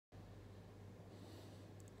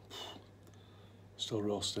Still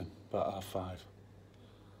roasting, about 5:30.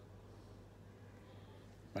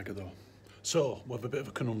 Mega though. So, we have a bit of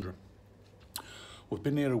a conundrum. We've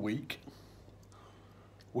been here a week.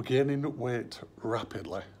 We're gaining weight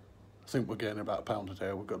rapidly. I think we're gaining about £1 a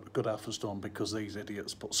day. We've got a good half a stone because these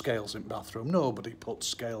idiots put scales in bathroom. Nobody puts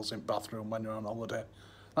scales in bathroom when you're on holiday.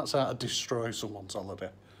 That's how to destroy someone's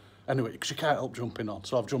holiday. Anyway, because you can't help jumping on.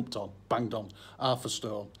 So I've jumped on, banged on, half a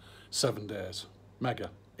stone, 7 days. Mega.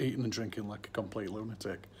 Eating and drinking like a complete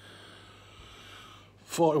lunatic.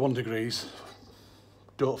 41 degrees.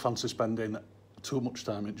 Don't fancy spending too much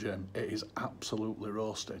time in gym. It is absolutely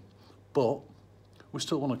roasting. But we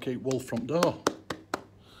still want to keep Wolf front door.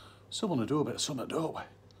 Still want to do a bit of something, don't we?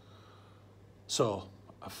 So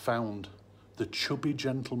I've found the Chubby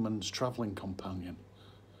Gentleman's Travelling Companion.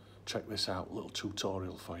 Check this out, a little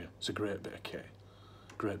tutorial for you. It's a great bit of kit.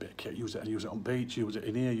 Great bit of kit. Use it on beach, use it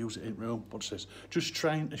in here, use it in room. What's this? Just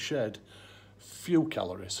trying to shed few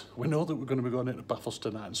calories. We know that we're going to be going into Bathurst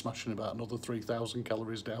tonight and smashing about another 3,000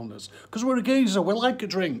 calories down us. Because we're a geezer, we like a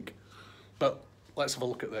drink. But let's have a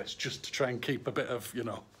look at this, just to try and keep a bit of, you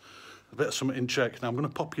know, a bit of something in check. Now I'm going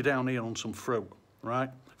to pop you down here on some fruit,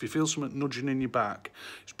 right? If you feel something nudging in your back,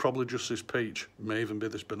 it's probably just this peach. It may even be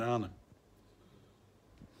this banana.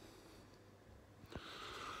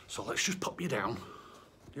 So let's just pop you down.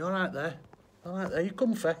 You all right there? All right there, you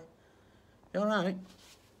comfy? You all right?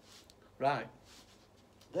 Right.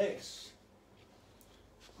 This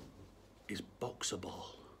is Boxaball.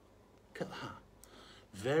 Look at that.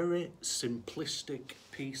 Very simplistic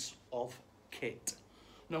piece of kit.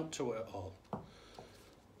 No to it at all.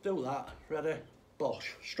 Do that. Ready?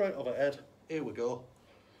 Bosh. Straight overhead. Here we go.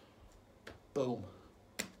 Boom.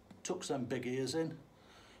 Tucks them big ears in.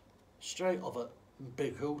 Straight over.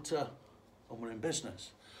 Big hooter. And we're in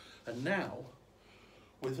business. And now,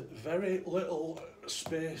 with very little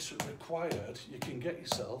space required, you can get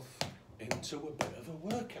yourself into a bit of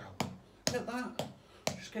a workout. Look at that.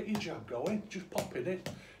 Just get your jab going. Just pop in it.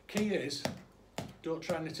 Key is, don't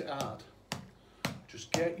try and hit it hard.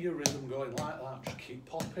 Just get your rhythm going like that. Just keep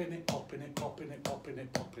popping it, popping it, popping it, popping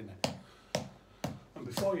it, popping it. And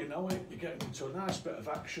before you know it, you're getting into a nice bit of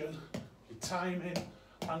action. Your timing,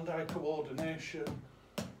 hand-eye coordination,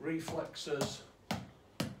 reflexes.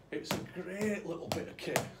 It's a great little bit of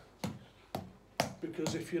kit.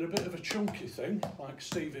 Because if you're a bit of a chunky thing, like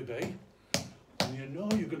Stevie B, and you know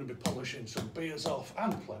you're going to be polishing some beers off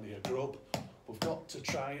and plenty of grub, we've got to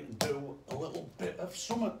try and do a little bit of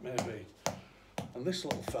something maybe. And this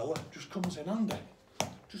little fella just comes in handy.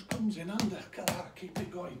 Just comes in handy. Look at that. Keep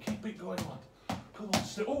it going, lad. Come on,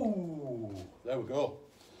 ooh, there we go.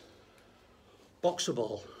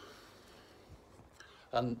 Boxaball.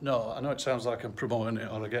 And no, I know it sounds like I'm promoting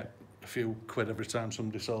it or I get a few quid every time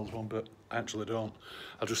somebody sells one, but I actually don't.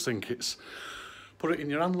 I just think it's, put it in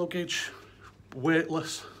your hand luggage,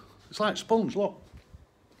 weightless. It's like sponge, look.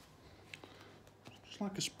 It's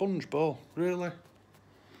like a sponge ball, really.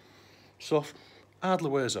 Soft, hardly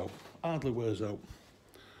wears out, hardly wears out.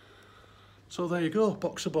 So there you go,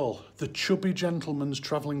 Boxaball, the Chubby Gentleman's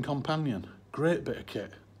Travelling Companion. Great bit of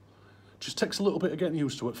kit. Just takes a little bit of getting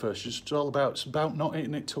used to it first. It's all about, it's about not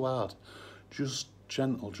hitting it too hard. Just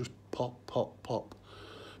gentle, just pop, pop, pop.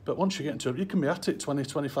 But once you get into it, you can be at it 20,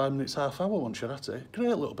 25 minutes, half hour once you're at it. Great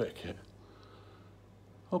little bit of kit.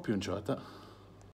 Hope you enjoyed that.